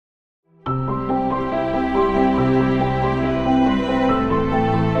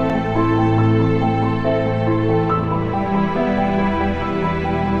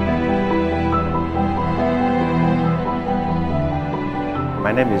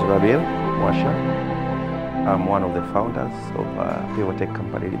My name is Rabil Mwasha. I'm one of the founders of Pivotech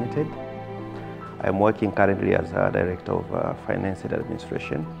Company Ltd. I'm working currently as a Director of Finance and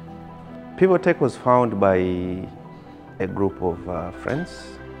Administration. Pivotech was founded by a group of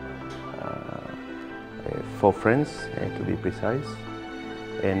friends, 4 friends to be precise.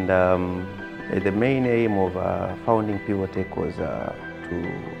 And the main aim of founding Pivotech was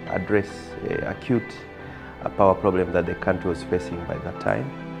to address acute power problem that the country was facing by that time.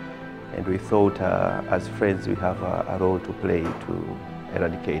 And we thought as friends we have a role to play to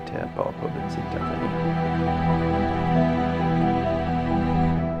eradicate power problems in Tanzania.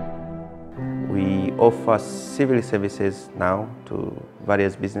 We offer civil services now to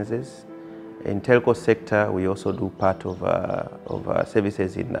various businesses. In telco sector, we also do part of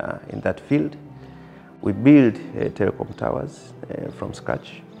services in that field. We build telecom towers from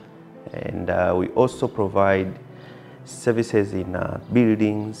scratch. And we also provide services in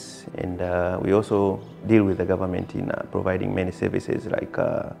buildings, and we also deal with the government in providing many services like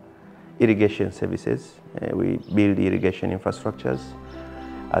irrigation services. We build irrigation infrastructures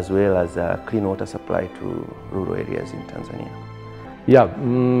as well as clean water supply to rural areas in Tanzania. Yeah,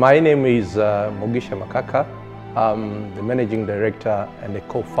 my name is Mugisha Makaka. I'm the Managing Director and the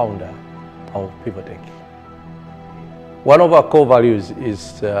co-founder of Pivotech. One of our core values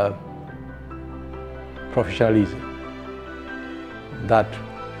is professionalism, that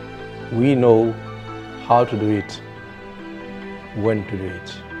we know how to do it, when to do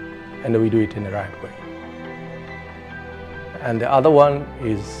it, and we do it in the right way. And the other one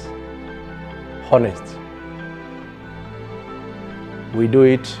is honest. We do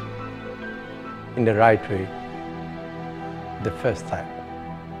it in the right way the first time.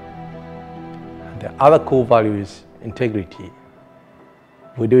 And the other core value is integrity.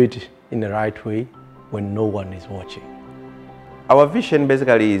 We do it in the right way when no one is watching. Our vision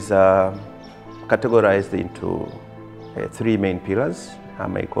basically is categorized into 3 main pillars, I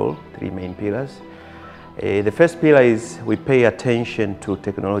may call 3 main pillars. The first pillar is we pay attention to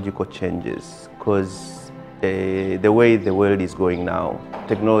technological changes, because the way the world is going now,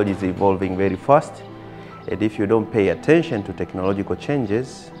 technology is evolving very fast, and if you don't pay attention to technological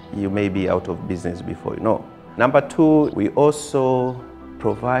changes, you may be out of business before you know. Number 2, we also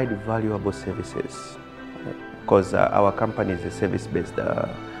provide valuable services, because our company is a service-based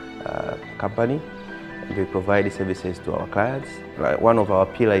company, and we provide services to our clients. One of our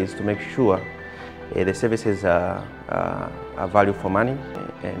pillars is to make sure the services are value for money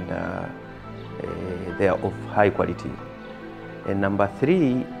and they are of high quality. And number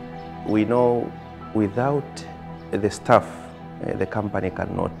 3, we know without the staff, the company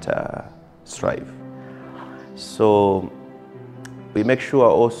cannot strive. So we make sure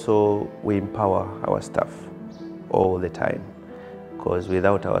also we empower our staff all the time, because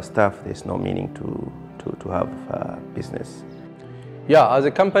without our staff there's no meaning to have business. Yeah, as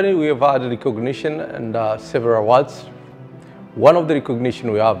a company we have had recognition and several awards. One of the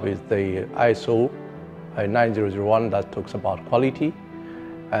recognition we have is the ISO 9001 that talks about quality,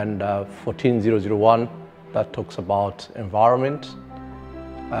 and 14001 that talks about environment,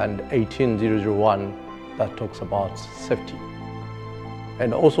 and 18001 that talks about safety.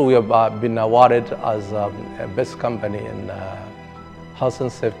 And also we have been awarded as a best company in health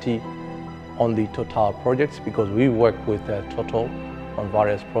and safety on the Total projects, because we work with Total on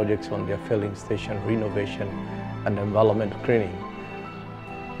various projects on their filling station renovation and environment cleaning.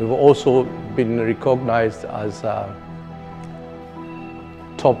 We've also been recognized as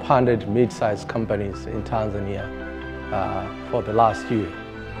top 100 mid-sized companies in Tanzania for the last year.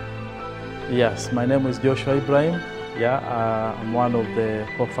 Yes, my name is Joshua Ibrahim. I'm one of the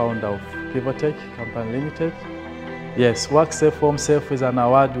co-founder of Pivotech Company Ltd. Yes, Work Safe, Home Safe is an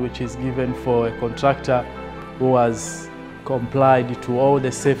award which is given for a contractor who has complied to all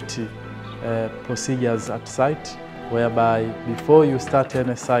the safety procedures at site, whereby before you start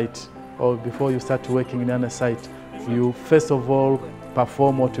any site or before you start working in any site, you first of all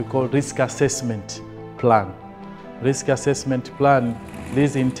perform what we call risk assessment plan. Risk assessment plan,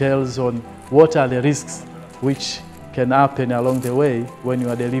 this entails on what are the risks which can happen along the way when you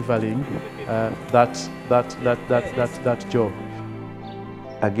are delivering that job.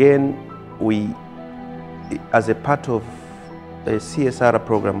 Again, we, as a part of the CSR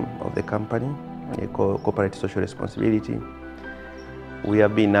program of the company, Corporate Social Responsibility, we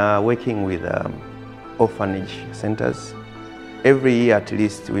have been working with orphanage centers. Every year at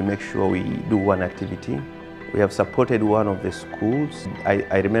least we make sure we do one activity. We have supported one of the schools.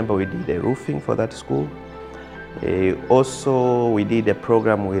 I remember we did a roofing for that school. Also, we did a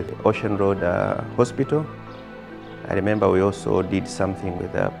program with Ocean Road Hospital. I remember we also did something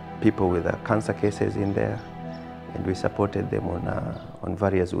with people with cancer cases in there, and we supported them on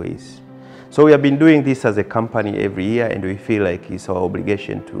various ways. So we have been doing this as a company every year, and we feel like it's our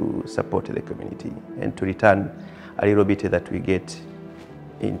obligation to support the community and to return a little bit that we get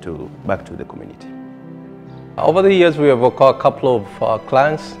back to the community. Over the years, we have got a couple of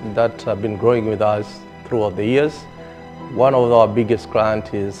clients that have been growing with us throughout the years. One of our biggest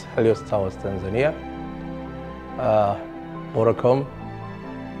clients is Helios Towers Tanzania, Vodacom,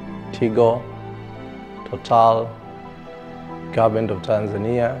 Tigo, Total, Government of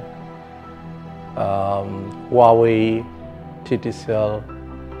Tanzania, Huawei, TTCL,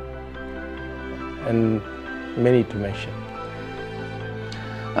 and many to mention.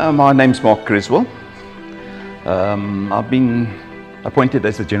 My name's Mark Creswell. I've been appointed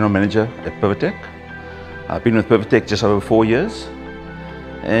as the General Manager at Pivotech. I've been with Pivotech just over 4 years,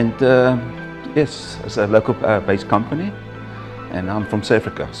 and yes, it's a local based company, and I'm from South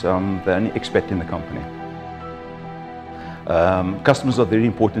Africa, so I'm the only expat in the company. Customers are very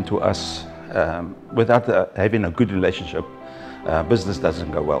important to us. Without having a good relationship, business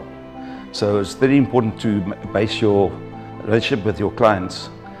doesn't go well. So it's very important to base your relationship with your clients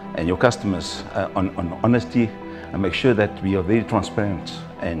and your customers on honesty, and make sure that we are very transparent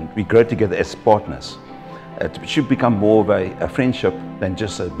and we grow together as partners. It should become more of a friendship than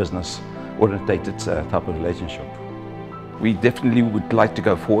just a business-orientated type of relationship. We definitely would like to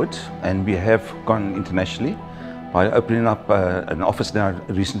go forward, and we have gone internationally by opening up an office now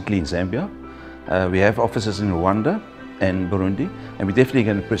recently in Zambia. We have offices in Rwanda and Burundi, and we're definitely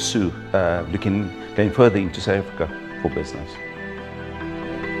going to pursue going further into South Africa for business.